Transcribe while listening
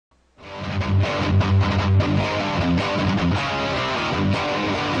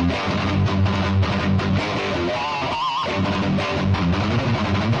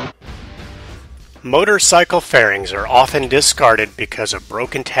Motorcycle fairings are often discarded because of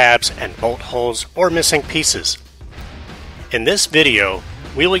broken tabs and bolt holes or missing pieces. In this video,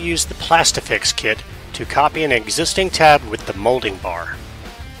 we will use the PlastiFix Kit to copy an existing tab with the molding bar.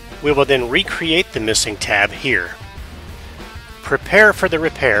 We will then recreate the missing tab here. Prepare for the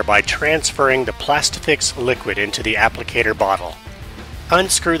repair by transferring the PlastiFix liquid into the applicator bottle.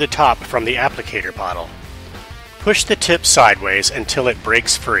 Unscrew the top from the applicator bottle. Push the tip sideways until it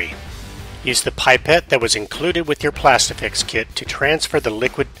breaks free. Use the pipette that was included with your PlastiFix kit to transfer the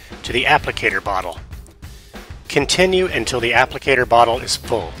liquid to the applicator bottle. Continue until the applicator bottle is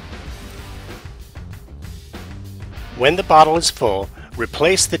full. When the bottle is full,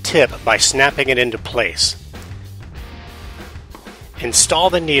 replace the tip by snapping it into place. Install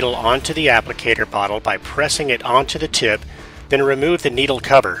the needle onto the applicator bottle by pressing it onto the tip, then remove the needle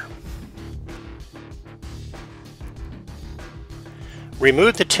cover.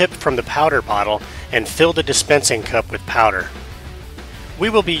 Remove the tip from the powder bottle and fill the dispensing cup with powder. We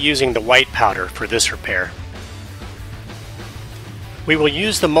will be using the white powder for this repair. We will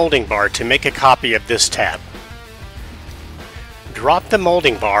use the molding bar to make a copy of this tab. Drop the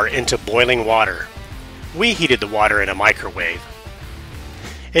molding bar into boiling water. We heated the water in a microwave.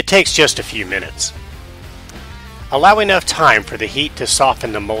 It takes just a few minutes. Allow enough time for the heat to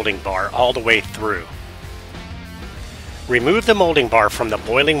soften the molding bar all the way through. Remove the molding bar from the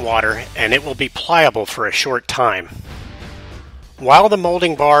boiling water and it will be pliable for a short time. While the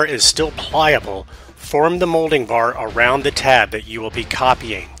molding bar is still pliable, form the molding bar around the tab that you will be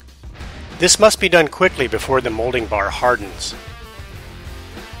copying. This must be done quickly before the molding bar hardens.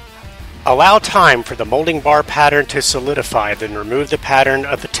 Allow time for the molding bar pattern to solidify, then remove the pattern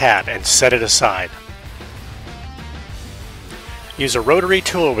of the tab and set it aside. Use a rotary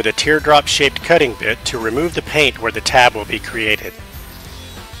tool with a teardrop-shaped cutting bit to remove the paint where the tab will be created.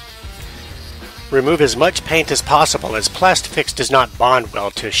 Remove as much paint as possible, as PlastiFix does not bond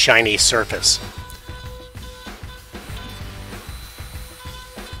well to a shiny surface.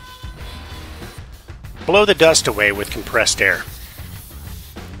 Blow the dust away with compressed air.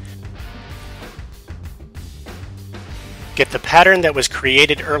 Get the pattern that was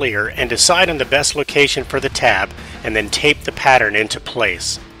created earlier and decide on the best location for the tab, and then tape the pattern into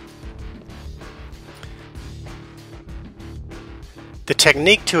place. The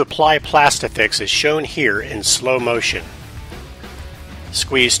technique to apply PlastiFix is shown here in slow motion.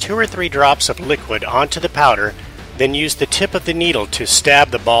 Squeeze 2 or 3 drops of liquid onto the powder, then use the tip of the needle to stab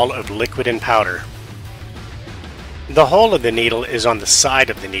the ball of liquid and powder. The hole of the needle is on the side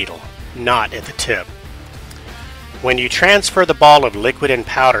of the needle, not at the tip. When you transfer the ball of liquid and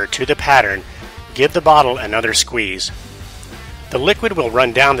powder to the pattern, give the bottle another squeeze. The liquid will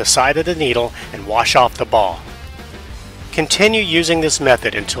run down the side of the needle and wash off the ball. Continue using this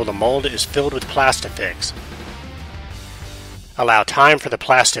method until the mold is filled with PlastiFix. Allow time for the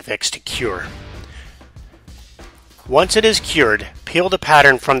PlastiFix to cure. Once it is cured, peel the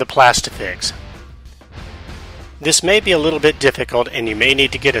pattern from the PlastiFix. This may be a little bit difficult and you may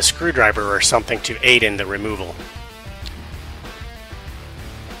need to get a screwdriver or something to aid in the removal.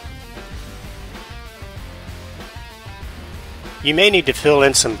 You may need to fill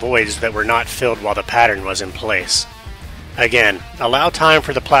in some voids that were not filled while the pattern was in place. Again, allow time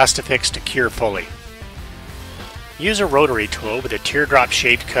for the PlastiFix to cure fully. Use a rotary tool with a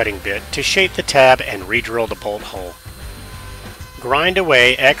teardrop-shaped cutting bit to shape the tab and re-drill the bolt hole. Grind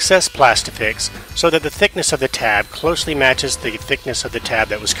away excess PlastiFix so that the thickness of the tab closely matches the thickness of the tab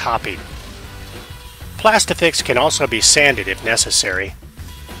that was copied. PlastiFix can also be sanded if necessary.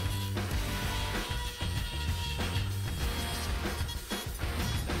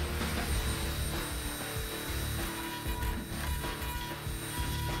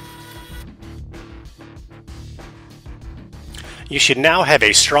 You should now have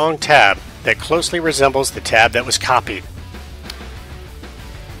a strong tab that closely resembles the tab that was copied.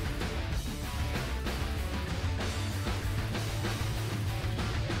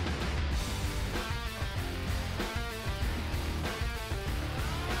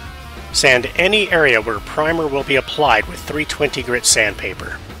 Sand any area where primer will be applied with 320 grit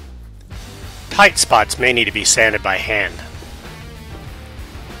sandpaper. Tight spots may need to be sanded by hand.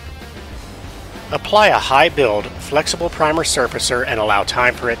 Apply a high build, flexible primer surfacer and allow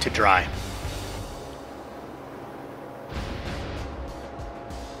time for it to dry.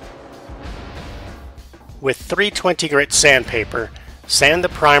 With 320 grit sandpaper, sand the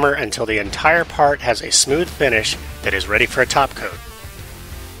primer until the entire part has a smooth finish that is ready for a top coat.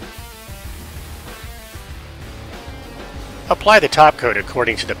 Apply the top coat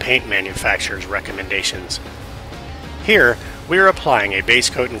according to the paint manufacturer's recommendations. Here, we are applying a base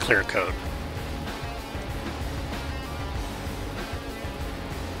coat and clear coat.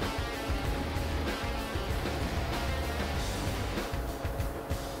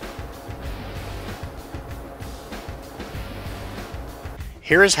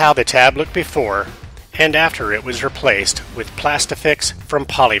 Here is how the tab looked before and after it was replaced with PlastiFix from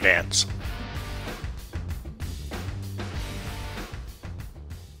Polyvance.